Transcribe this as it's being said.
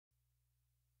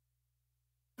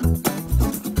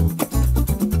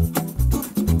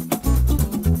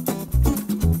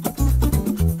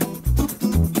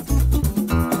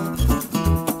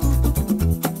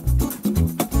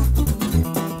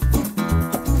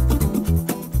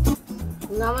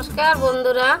নমস্কার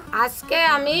বন্ধুরা, আজকে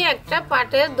আমি একটা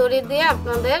পাটের দড়ি দিয়ে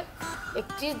আপনাদের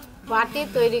একটি বাটি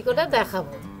তৈরি করে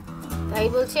দেখাবো। তাই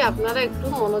বলছি আপনারা একটু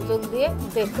মনোযোগ দিয়ে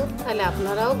দেখুন, তাহলে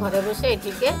আপনারাও ঘরে বসে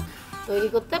এটিকে তৈরি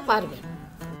করতে পারবেন।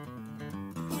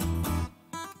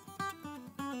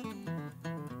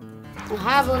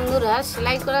 হ্যাঁ বন্ধুরা,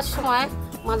 সেলাই করার সময়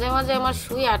মাঝে মাঝে আমার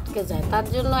সুই আটকে যায়, তার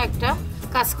জন্য একটা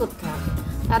কাজ করতে হবে।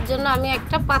 তার জন্য আমি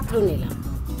একটা পাত্র নিলাম।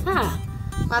 হ্যাঁ,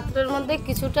 পাত্রের মধ্যে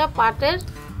কিছুটা পাটের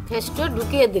ফেস্টো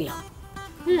ঢুকিয়ে দিলাম।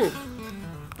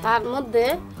 তার মধ্যে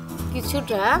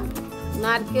কিছুটা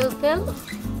নারকেল তেল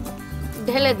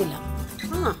ঢেলে দিলাম।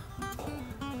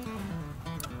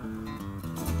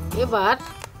 এবার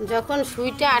যখন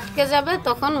সুইটা আটকে যাবে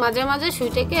তখন মাঝে মাঝে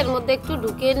সুইটাকে এর মধ্যে একটু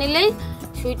ঢুকিয়ে নিলেই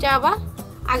সুইটা আবার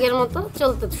আগের মতো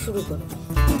চলতে শুরু করবে।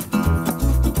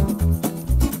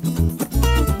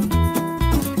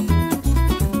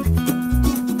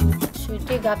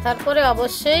 সুইটি গাঁথার পরে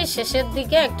অবশ্যই শেষের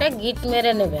দিকে একটা গিট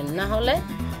মেরে নেবেন, না হলে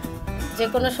যে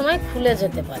কোনো সময় খুলে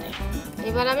যেতে পারে।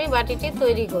 এবার আমি বাটিটি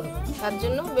তৈরি করব, তার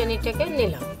জন্য বেনিটাকে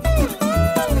নিলাম।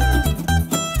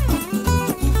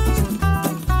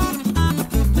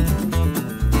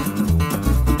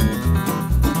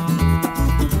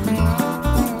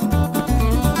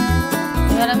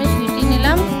 এবার আমি সুইটি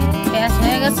নিলাম, প্যাঁচ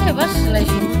হয়ে গেছে, এবার সেলাই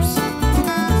শুরু করছি।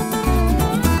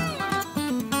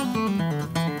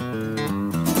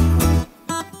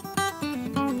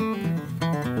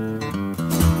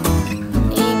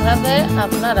 এইভাবে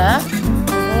আপনারা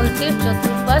রোলটির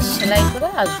চতুর্পাশ সেলাই করে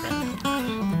আসবেন।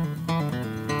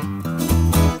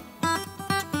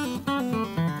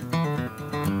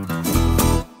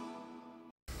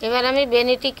 এবার আমি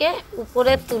বেনিটিকে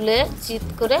উপরে তুলে চিৎ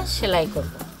করে সেলাই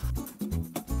করব।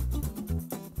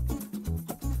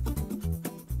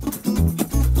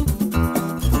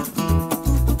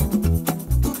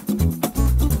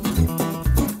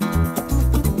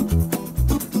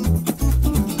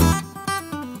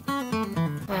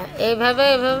 এইভাবে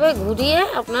এভাবে ঘুরিয়ে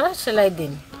আপনারা সেলাই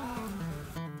দিন।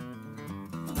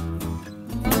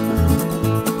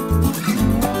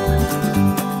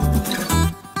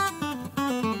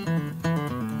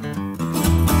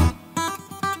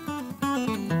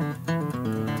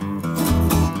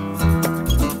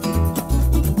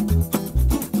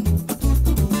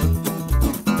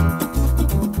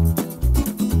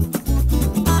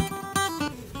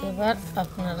 এবার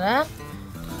আপনারা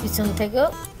পিছন থেকেও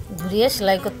ঘুরিয়ে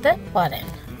সেলাই করতে পারেন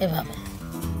এভাবে।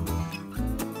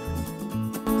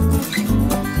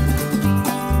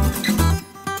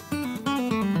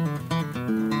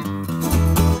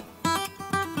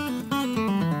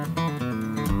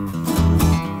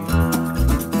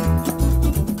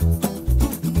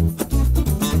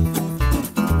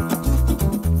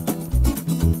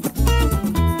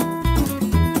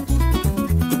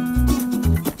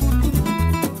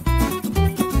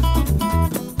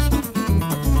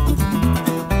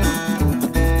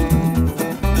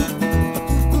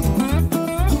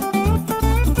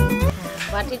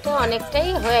 বাটিটা অনেকটাই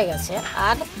হয়ে গেছে,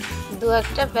 আর দু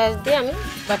একটা প্যাচ দিয়ে আমি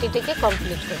বাটিটাকে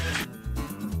কমপ্লিট করব।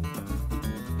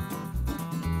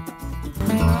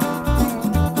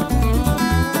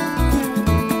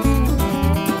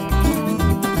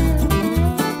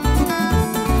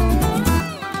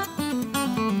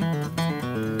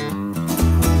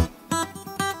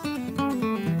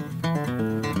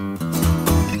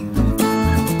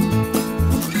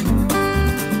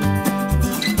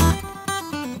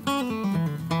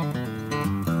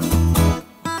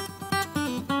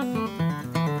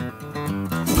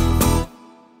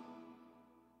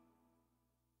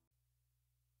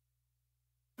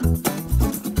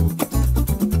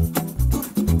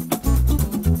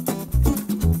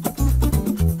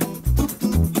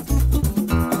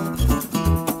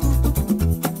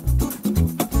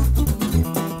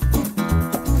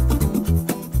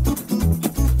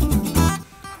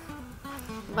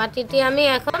 বাটিটি আমি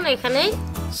এখন এখানেই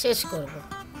শেষ করব।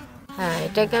 হ্যাঁ,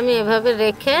 এটাকে আমি এভাবে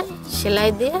রেখে সেলাই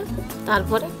দিয়ে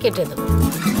তারপরে কেটে দেব।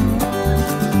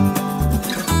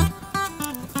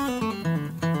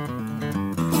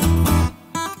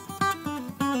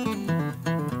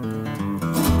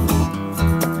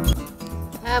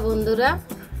 হ্যাঁ বন্ধুরা,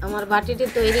 আমার বাটিটি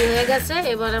তৈরি হয়ে গেছে।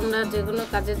 এবার আমরা যে কোনো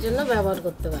কাজের জন্য ব্যবহার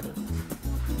করতে পারি।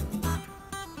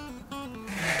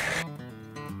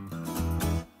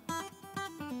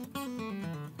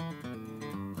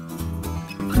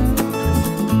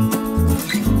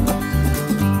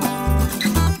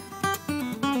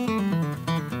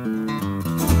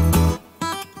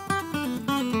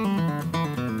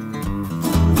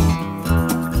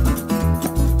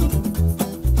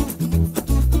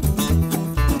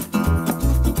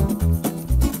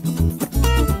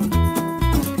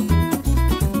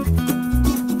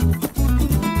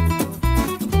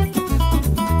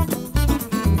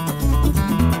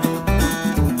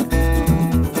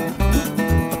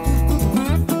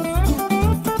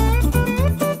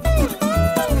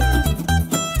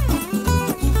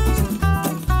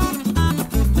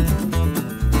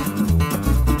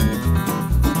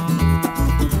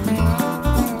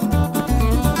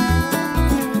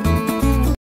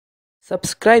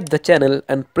 Subscribe the channel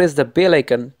and press the bell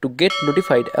icon to get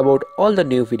notified about all the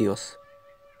new videos.